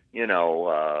from,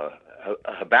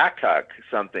 Habakkuk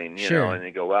something, Sure. And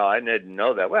they go, well, I didn't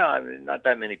know that. Well, not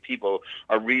that many people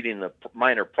are reading the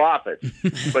minor prophets,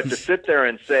 but to sit there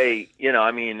and say,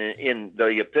 in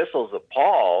the epistles of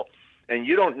Paul, and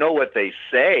you don't know what they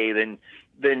say, then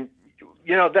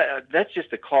that's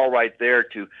just a call right there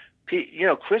to,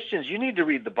 Christians, you need to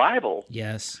read the Bible.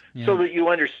 Yes. Yeah. So that you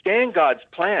understand God's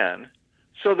plan,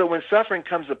 so that when suffering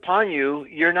comes upon you,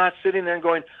 you're not sitting there and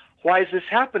going, why is this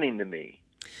happening to me?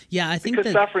 Yeah, I think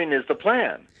because suffering is the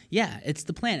plan. Yeah, it's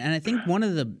the plan. And I think one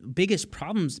of the biggest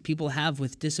problems people have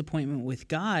with disappointment with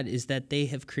God is that they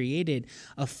have created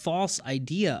a false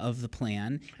idea of the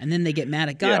plan, and then they get mad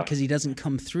at God because he doesn't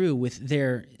come through with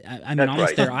their,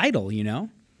 almost their idol, Mm.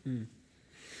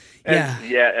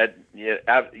 Absolutely.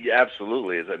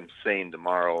 As I'm saying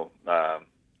tomorrow, God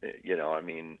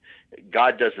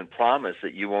doesn't promise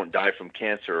that you won't die from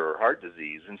cancer or heart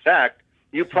disease. In fact,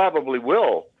 you probably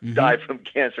will die from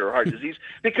cancer or heart disease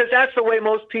because that's the way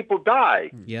most people die.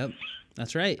 Yep,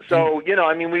 that's right. So,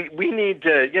 we need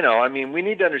to, we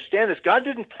need to understand this. God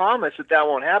didn't promise that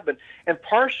won't happen. And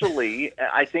partially,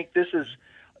 I think this is,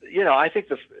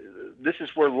 this is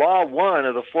where law 1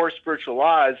 of the 4 spiritual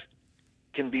laws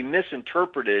can be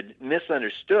misinterpreted,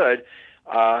 misunderstood.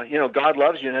 God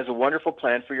loves you and has a wonderful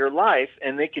plan for your life,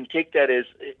 and they can take that as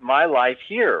my life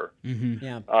here. Mm-hmm.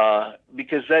 Yeah.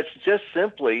 Because that's just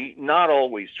simply not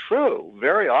always true.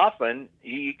 Very often,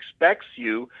 he expects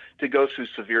you to go through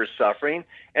severe suffering,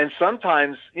 and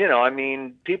sometimes,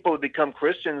 people who become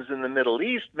Christians in the Middle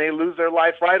East may lose their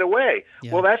life right away.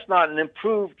 Yeah. Well, that's not an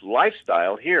improved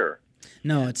lifestyle here.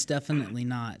 No, it's definitely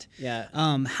not. Yeah.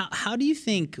 How do you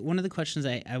think, one of the questions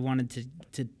I wanted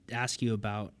to ask you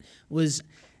about was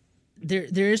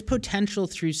there is potential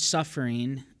through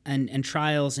suffering and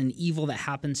trials and evil that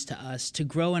happens to us to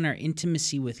grow in our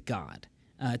intimacy with God,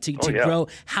 to grow.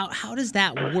 How does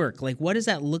that work? Like, what does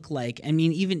that look like? I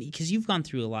mean, even because you've gone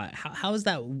through a lot, how has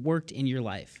that worked in your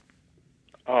life?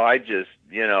 Oh, I just,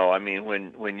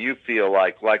 when you feel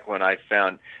like when I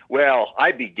found,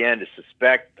 I began to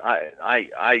suspect,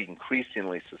 I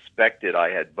increasingly suspected I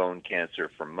had bone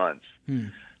cancer for months.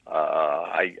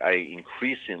 I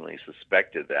increasingly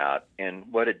suspected that.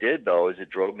 And what it did, though, is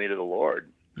it drove me to the Lord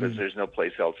because there's no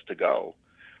place else to go.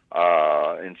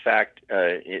 In fact,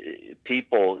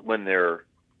 people, when they're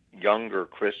younger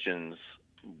Christians,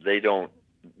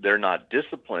 they're not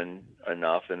disciplined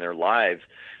enough in their lives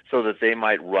so that they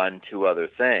might run to other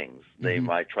things. They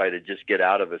might try to just get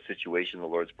out of a situation the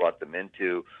Lord's brought them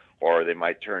into, or they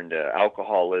might turn to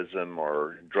alcoholism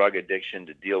or drug addiction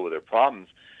to deal with their problems.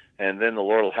 And then the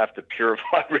Lord will have to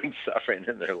bring suffering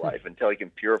in their life until he can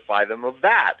purify them of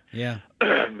that. Yeah.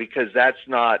 Because that's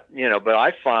not, but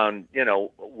I found,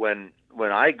 when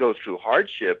I go through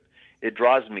hardship, it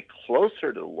draws me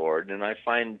closer to the Lord. And I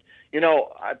find,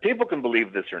 people can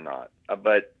believe this or not,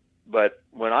 but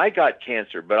when I got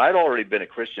cancer, but I'd already been a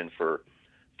Christian for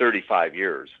 35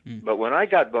 years. But when I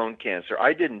got bone cancer,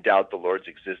 I didn't doubt the Lord's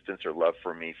existence or love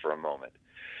for me for a moment.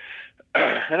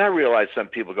 And I realize some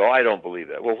people go, I don't believe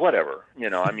that. Well, whatever.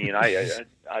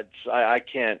 I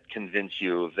can't convince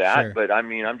you of that. Sure. But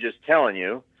I'm just telling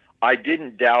you, I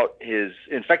didn't doubt his.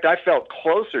 In fact, I felt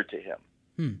closer to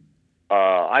him.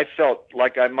 I felt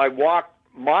like my walk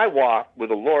with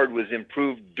the Lord was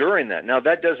improved during that. Now,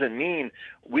 that doesn't mean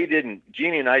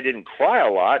Jeannie and I didn't cry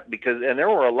a lot, and there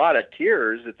were a lot of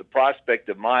tears at the prospect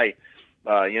of my,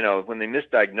 when they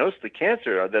misdiagnosed the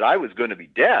cancer, that I was going to be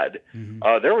dead.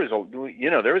 There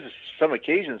was some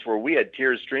occasions where we had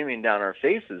tears streaming down our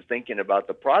faces thinking about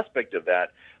the prospect of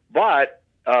that. But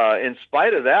in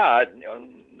spite of that,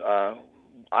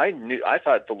 I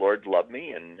thought the Lord loved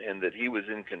me and that he was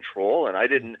in control, and I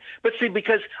didn't. But see,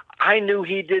 because I knew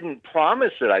he didn't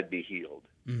promise that I'd be healed.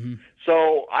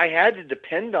 So I had to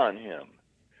depend on him,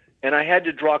 and I had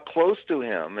to draw close to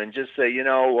him and just say,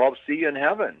 I'll see you in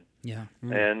heaven. Yeah.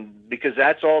 And because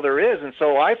that's all there is. And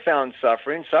so I found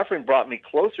suffering. Suffering brought me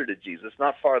closer to Jesus,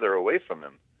 not farther away from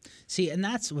him. See, and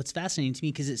that's what's fascinating to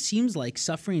me, because it seems like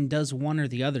suffering does one or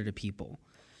the other to people.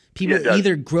 People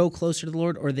either grow closer to the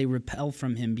Lord or they repel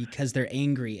from him because they're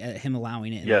angry at him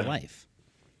allowing it in their life.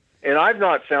 And I've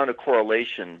not found a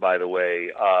correlation, by the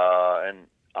way, and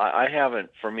I haven't,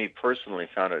 for me personally,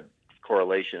 found a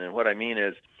correlation. And what I mean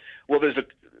is,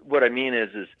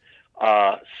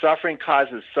 suffering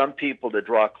causes some people to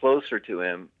draw closer to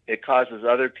him. It causes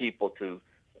other people to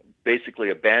basically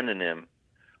abandon him.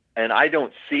 And I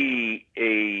don't see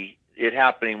it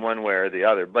happening one way or the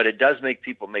other, but it does make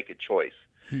people make a choice.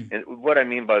 And what I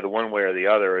mean by the one way or the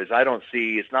other is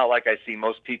it's not like I see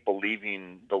most people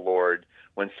leaving the Lord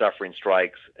when suffering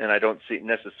strikes, and I don't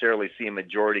necessarily see a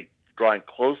majority drawing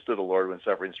close to the Lord when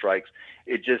suffering strikes.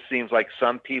 It just seems like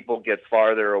some people get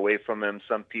farther away from him,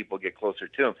 some people get closer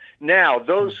to him. Now,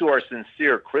 those who are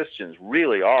sincere Christians,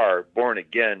 really are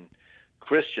born-again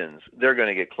Christians, they're going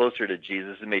to get closer to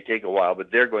Jesus. It may take a while,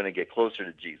 but they're going to get closer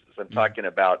to Jesus. I'm talking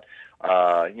about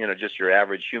just your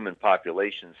average human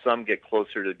population. Some get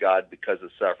closer to God because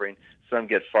of suffering. Some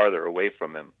get farther away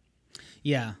from him.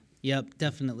 Yeah. Yep,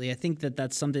 definitely. I think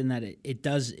that's something that it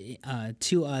does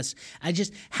to us.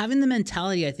 Having the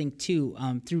mentality, I think, too,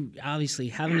 through obviously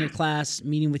having your class,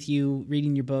 meeting with you,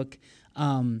 reading your book,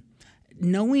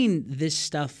 knowing this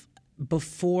stuff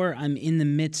before I'm in the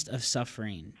midst of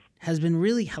suffering has been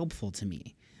really helpful to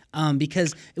me.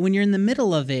 Because when you're in the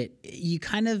middle of it, you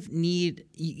kind of need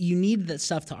that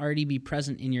stuff to already be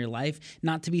present in your life,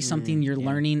 not to be something you're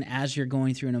learning as you're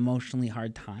going through an emotionally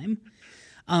hard time.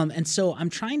 And so I'm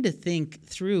trying to think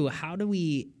through, how do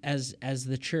we, as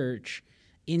the church,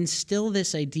 instill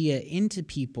this idea into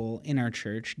people in our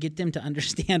church, get them to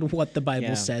understand what the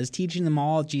Bible says, teaching them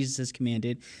all Jesus has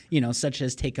commanded, such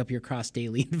as take up your cross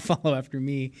daily and follow after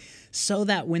me, so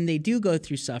that when they do go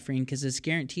through suffering, because it's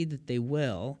guaranteed that they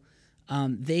will,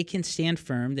 they can stand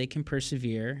firm, they can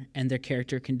persevere, and their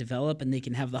character can develop, and they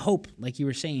can have the hope, like you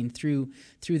were saying, through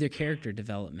their character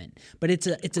development. But it's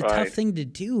a tough thing to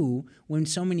do when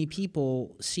so many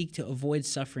people seek to avoid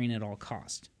suffering at all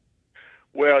cost.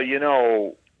 Well,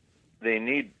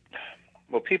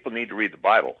 people need to read the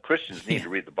Bible. Christians need to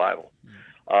read the Bible.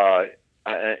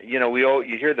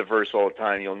 You hear the verse all the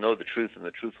time, you'll know the truth and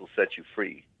the truth will set you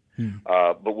free.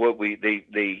 But what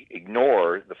they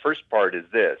ignore, the first part is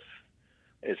this.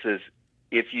 It says,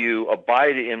 if you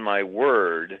abide in my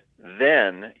word,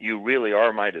 then you really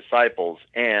are my disciples,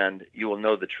 and you will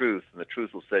know the truth, and the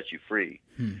truth will set you free.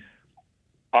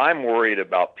 I'm worried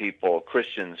about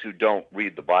Christians who don't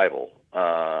read the Bible.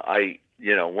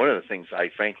 One of the things I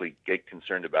frankly get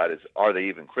concerned about is, are they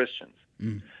even Christians?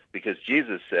 Because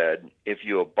Jesus said, if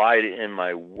you abide in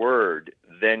my word,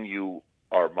 then you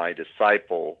are my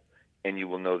disciple, and you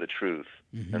will know the truth,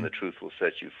 and the truth will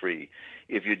set you free.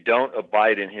 If you don't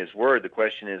abide in his word, the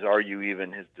question is, are you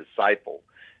even his disciple?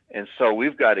 And so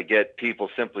we've got to get people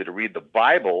simply to read the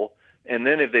Bible, and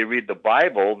then if they read the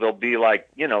Bible, they'll be like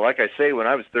I say, when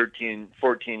I was 13,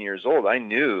 14 years old, I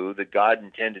knew that God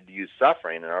intended to use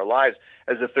suffering in our lives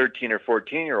as a 13 or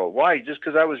 14-year-old. Why? Just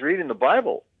because I was reading the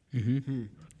Bible.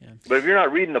 But if you're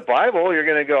not reading the Bible, you're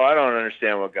going to go, I don't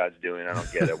understand what God's doing. I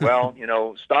don't get it. Well,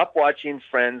 stop watching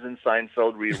Friends and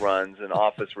Seinfeld reruns and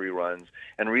Office reruns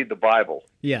and read the Bible.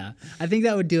 Yeah, I think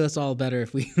that would do us all better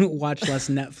if we watched less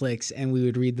Netflix and we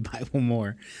would read the Bible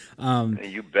more.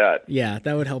 You bet. Yeah,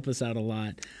 that would help us out a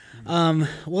lot.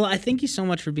 Well, I thank you so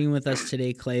much for being with us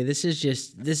today, Clay. This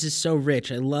is so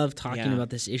rich. I love talking about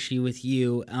this issue with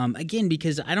you. Again,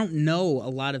 because I don't know a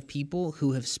lot of people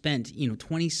who have spent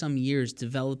 20 some years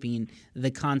developing developing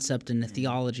the concept and the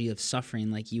theology of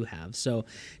suffering like you have. So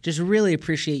just really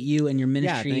appreciate you and your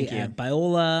ministry thank you. at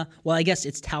Biola. Well, I guess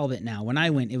it's Talbot now. When I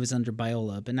went, it was under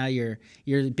Biola, but now you're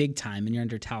big time and you're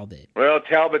under Talbot. Well,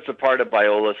 Talbot's a part of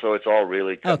Biola, so it's all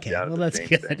really comes Okay, down well, to the that's same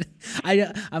good.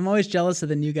 thing. I'm always jealous of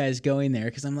the new guys going there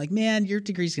because I'm like, man, your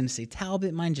degree's going to say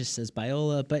Talbot. Mine just says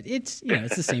Biola, but it's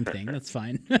it's the same thing. That's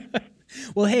fine.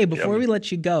 Well, hey, before we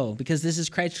let you go, because this is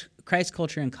Christ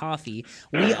Culture and Coffee,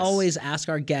 we always ask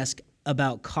our guests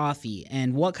about coffee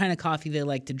and what kind of coffee they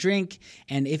like to drink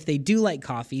and if they do like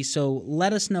coffee. So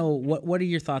let us know, what are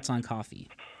your thoughts on coffee?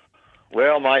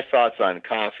 Well, my thoughts on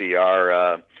coffee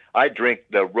are I drink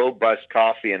the robust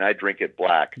coffee and I drink it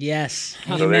black. Yes.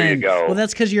 So Amen. there you go. Well,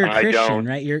 that's because you're a I Christian, don't.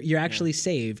 right? You're actually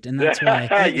saved, and that's why.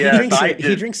 Yes,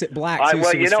 he drinks it black too.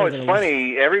 Well, so it's it's further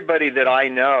funny. Everybody that I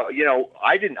know,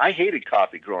 I hated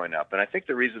coffee growing up, and I think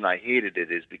the reason I hated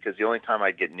it is because the only time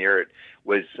I'd get near it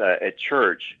was at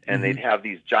church, and they'd have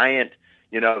these giant,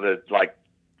 the like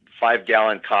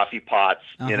 5-gallon coffee pots,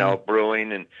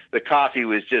 brewing, and the coffee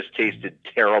was just tasted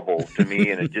terrible to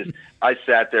me, and I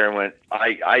sat there and went,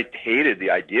 I hated the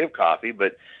idea of coffee,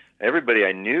 but everybody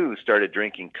I knew started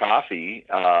drinking coffee.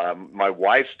 My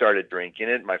wife started drinking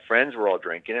it. My friends were all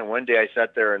drinking it. And one day I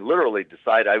sat there and literally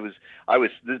decided this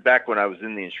is back when I was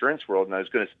in the insurance world, and I was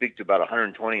going to speak to about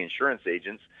 120 insurance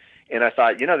agents. And I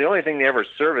thought, the only thing they ever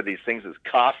serve at these things is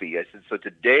coffee. I said, so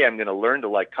today I'm going to learn to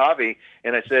like coffee.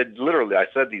 And I said, literally, I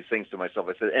said these things to myself.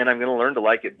 I said, and I'm going to learn to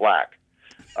like it black.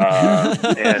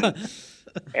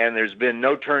 And there's been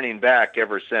no turning back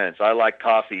ever since. I like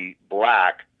coffee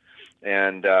black.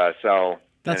 And so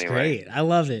that's anyway. great. I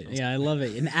love it. Yeah, I love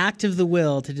it. An act of the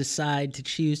will to decide to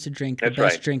choose to drink the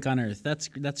best drink on earth. That's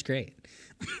great.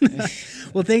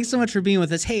 Well, thanks so much for being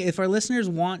with us. Hey, if our listeners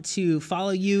want to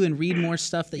follow you and read more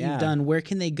stuff that you've done, where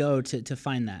can they go to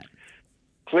find that?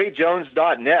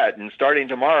 ClayJones.net, and starting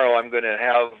tomorrow, I'm going to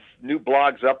have new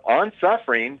blogs up on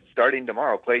suffering. Starting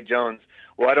tomorrow, Clay Jones.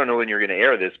 Well, I don't know when you're going to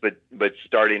air this, but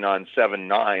starting on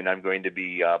 7/9, I'm going to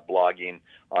be blogging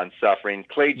on suffering.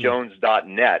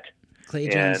 ClayJones.net.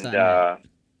 ClayJones.net.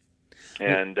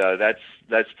 And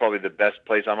that's probably the best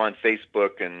place. I'm on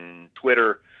Facebook and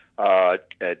Twitter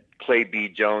at Clay B.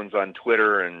 Jones on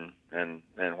Twitter and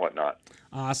whatnot.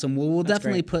 Awesome. Well, we'll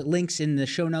definitely put links in the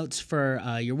show notes for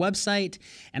your website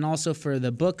and also for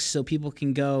the books so people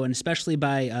can go, and especially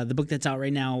buy the book that's out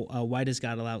right now, Why Does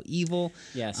God Allow Evil?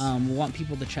 Yes. We want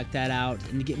people to check that out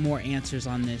and to get more answers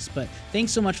on this. But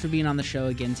thanks so much for being on the show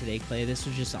again today, Clay. This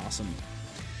was just awesome.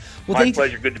 Well, My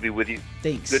pleasure. Good to be with you.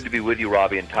 Thanks. Good to be with you,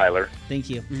 Robbie and Tyler.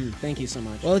 Thank you. Thank you so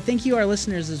much. Well, thank you, our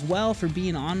listeners, as well, for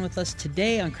being on with us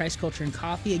today on Christ Culture and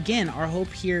Coffee. Again, our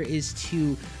hope here is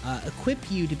to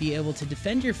equip you to be able to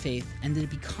defend your faith and to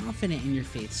be confident in your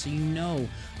faith so you know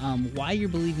why you're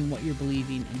believing what you're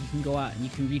believing, and you can go out and you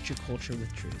can reach your culture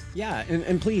with truth. Yeah,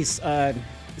 and please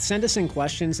send us in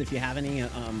questions if you have any,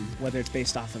 whether it's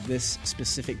based off of this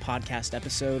specific podcast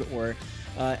episode or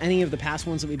any of the past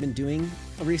ones that we've been doing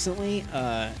recently,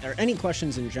 or any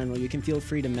questions in general. You can feel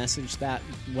free to message that,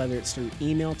 whether it's through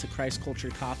email to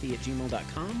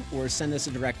christculturecoffee@gmail.com or send us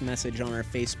a direct message on our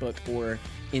Facebook or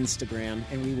Instagram,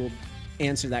 and we will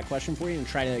answer that question for you and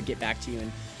try to get back to you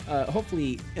and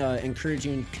hopefully encourage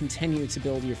you and continue to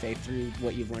build your faith through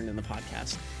what you've learned in the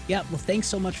podcast. Yeah, well, thanks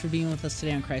so much for being with us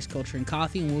today on Christ Culture and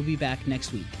Coffee, and we'll be back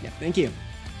next week. Yeah, thank you.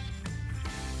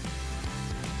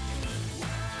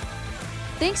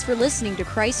 Thanks for listening to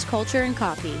Christ Culture and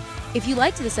Coffee. If you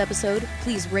liked this episode,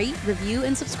 please rate, review,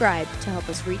 and subscribe to help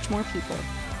us reach more people.